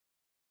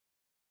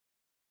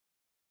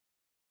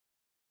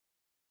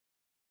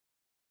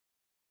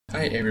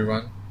Hi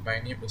everyone, my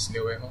name is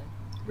Liew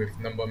with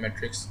number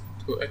matrix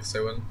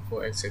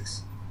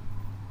 2x74x6.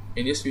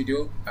 In this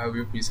video, I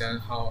will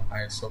present how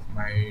I solve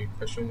my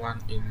question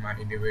 1 in my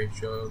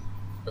individual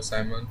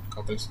assignment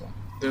calculus 1.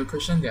 The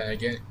question that I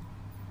get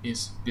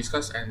is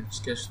discuss and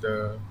sketch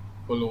the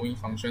following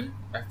function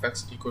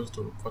fx equals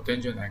to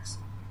cotangent x,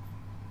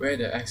 where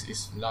the x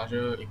is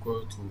larger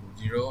equal to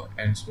 0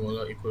 and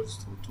smaller equals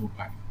to 2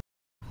 pi.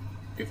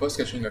 Before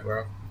sketching the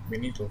graph, we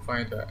need to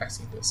find the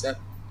x-intercept,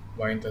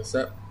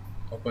 y-intercept,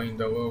 open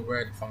interval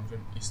where the function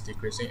is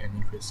decreasing and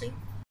increasing,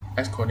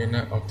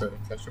 x-coordinate of the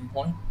inflection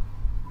point,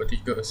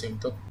 vertical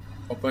asymptote,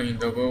 open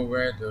interval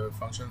where the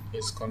function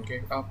is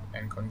concave up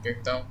and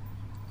concave down,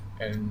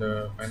 and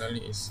finally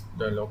is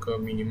the local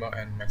minimum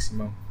and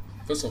maximum.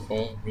 First of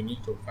all, we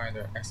need to find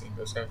the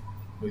x-intercept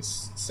with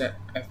set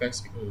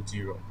fx equal to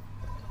 0.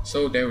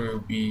 So there will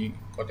be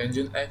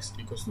cotangent x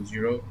equals to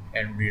 0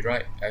 and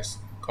rewrite as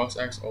cos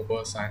x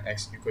over sin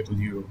x equal to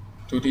 0.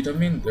 To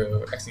determine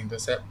the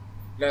x-intercept,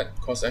 let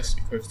cos x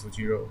equals to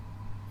 0.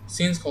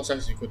 Since cos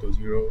x equal to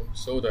 0,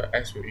 so the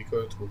x will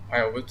equal to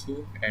pi over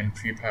 2 and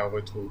 3 pi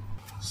over 2.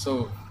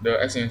 So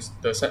the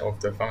x-intercept of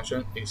the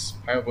function is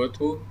pi over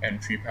 2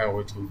 and 3 pi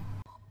over 2.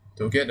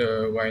 To get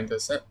the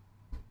y-intercept,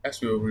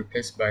 x will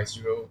replace by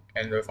 0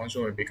 and the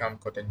function will become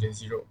cotangent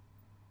 0.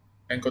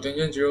 And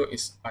cotangent 0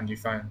 is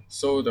undefined,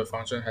 so the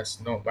function has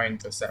no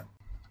y-intercept.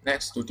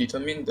 Next, to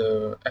determine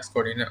the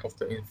x-coordinate of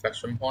the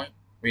inflection point,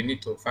 we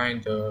need to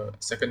find the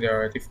second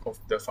derivative of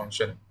the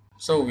function.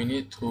 So we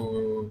need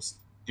to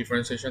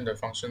differentiate the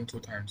function 2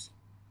 times.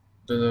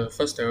 The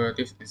first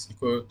derivative is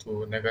equal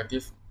to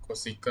negative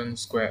cosecant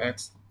square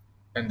x,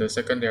 and the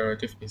second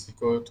derivative is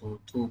equal to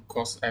 2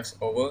 cos x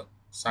over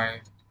sin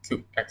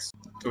cube x.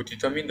 To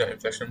determine the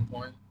inflection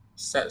point,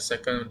 set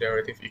second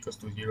derivative equals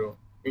to 0,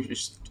 which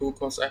is 2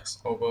 cos x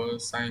over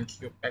sin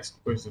cube x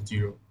equals to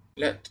 0.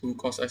 Let 2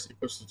 cos x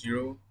equals to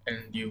 0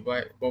 and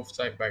divide both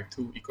sides by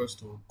 2 equals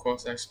to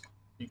cos x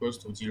equals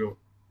to 0.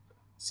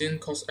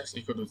 Since cos x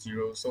equals to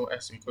 0, so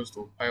x equals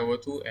to pi over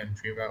 2 and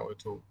 3 pi over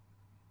 2.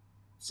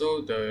 So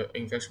the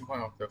inflection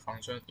point of the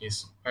function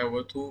is pi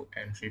over 2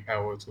 and 3 pi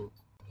over 2.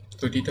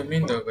 To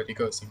determine the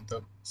vertical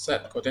asymptote,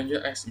 set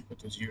cotangent x equal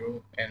to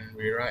 0 and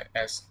rewrite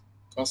as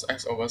cos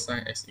x over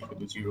sin x equal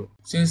to 0.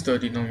 Since the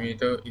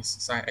denominator is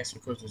sin x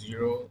equals to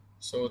 0,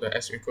 so the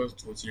x equals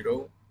to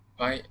 0,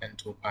 pi, and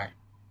 2 pi.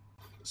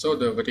 So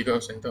the vertical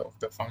asymptote of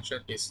the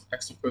function is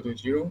x equal to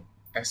 0,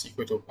 x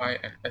equal to pi,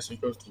 and x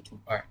equals to 2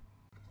 pi.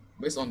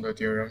 Based on the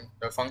theorem,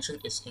 the function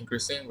is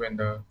increasing when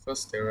the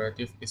first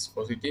derivative is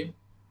positive,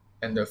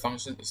 and the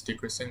function is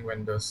decreasing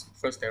when the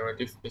first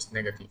derivative is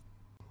negative.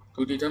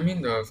 To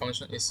determine the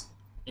function is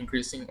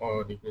increasing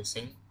or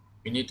decreasing,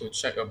 we need to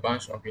check a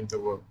bunch of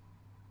intervals.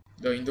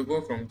 The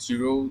interval from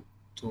 0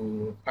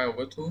 to pi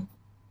over 2,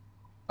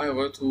 pi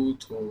over 2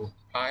 to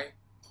pi,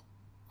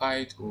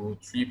 pi to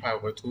 3 pi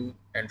over 2,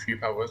 and 3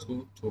 pi over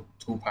 2 to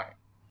 2 pi.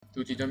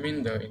 To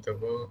determine the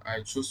interval,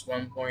 I choose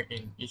one point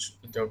in each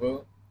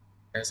interval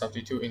and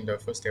substitute in the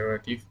first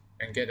derivative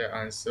and get the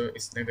answer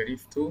is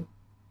negative 2,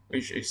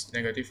 which is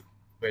negative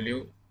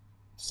value.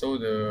 So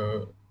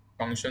the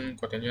function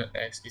cotangent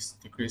x is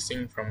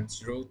decreasing from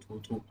 0 to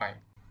 2 pi.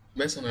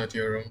 Based on the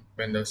theorem,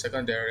 when the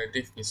second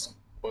derivative is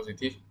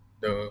positive,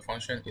 the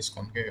function is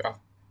concave up,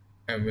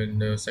 and when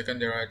the second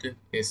derivative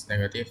is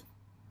negative,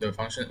 the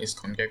function is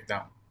concave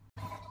down.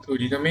 To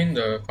determine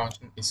the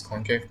function is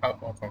concave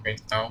up or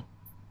concave down,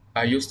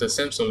 I use the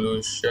same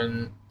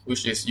solution,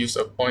 which is use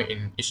a point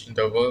in each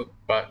interval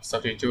but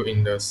substitute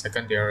in the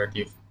second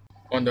derivative.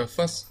 On the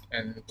first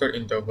and third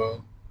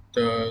interval,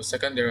 the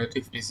second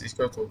derivative is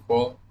equal to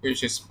 4,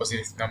 which is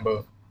positive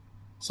number.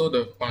 So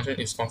the function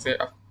is concave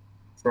up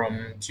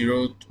from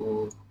 0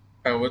 to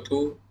pi over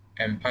 2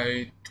 and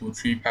pi to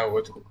 3 pi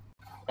over 2.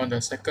 On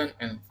the second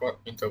and fourth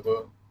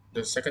interval,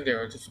 the second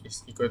derivative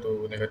is equal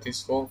to negative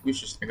 4,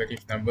 which is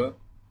negative number.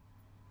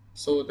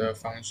 So the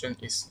function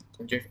is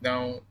concave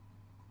down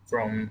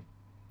from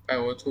pi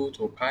over 2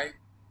 to pi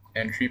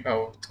and 3 pi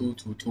over 2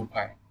 to 2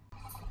 pi.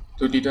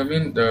 To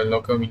determine the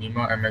local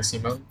minimum and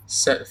maximum,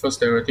 set first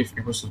derivative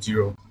equals to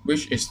 0,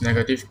 which is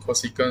negative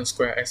cosecant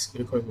square x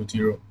equal to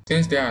 0.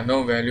 Since there are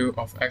no value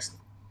of x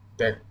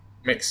that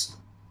makes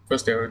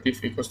first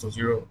derivative equals to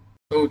 0,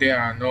 so there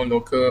are no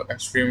local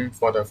extreme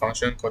for the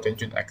function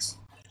cotangent x.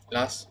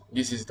 Last,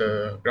 this is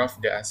the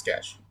graph that I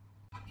sketched.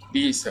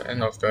 This is the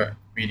end of the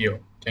video.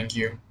 Thank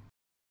you.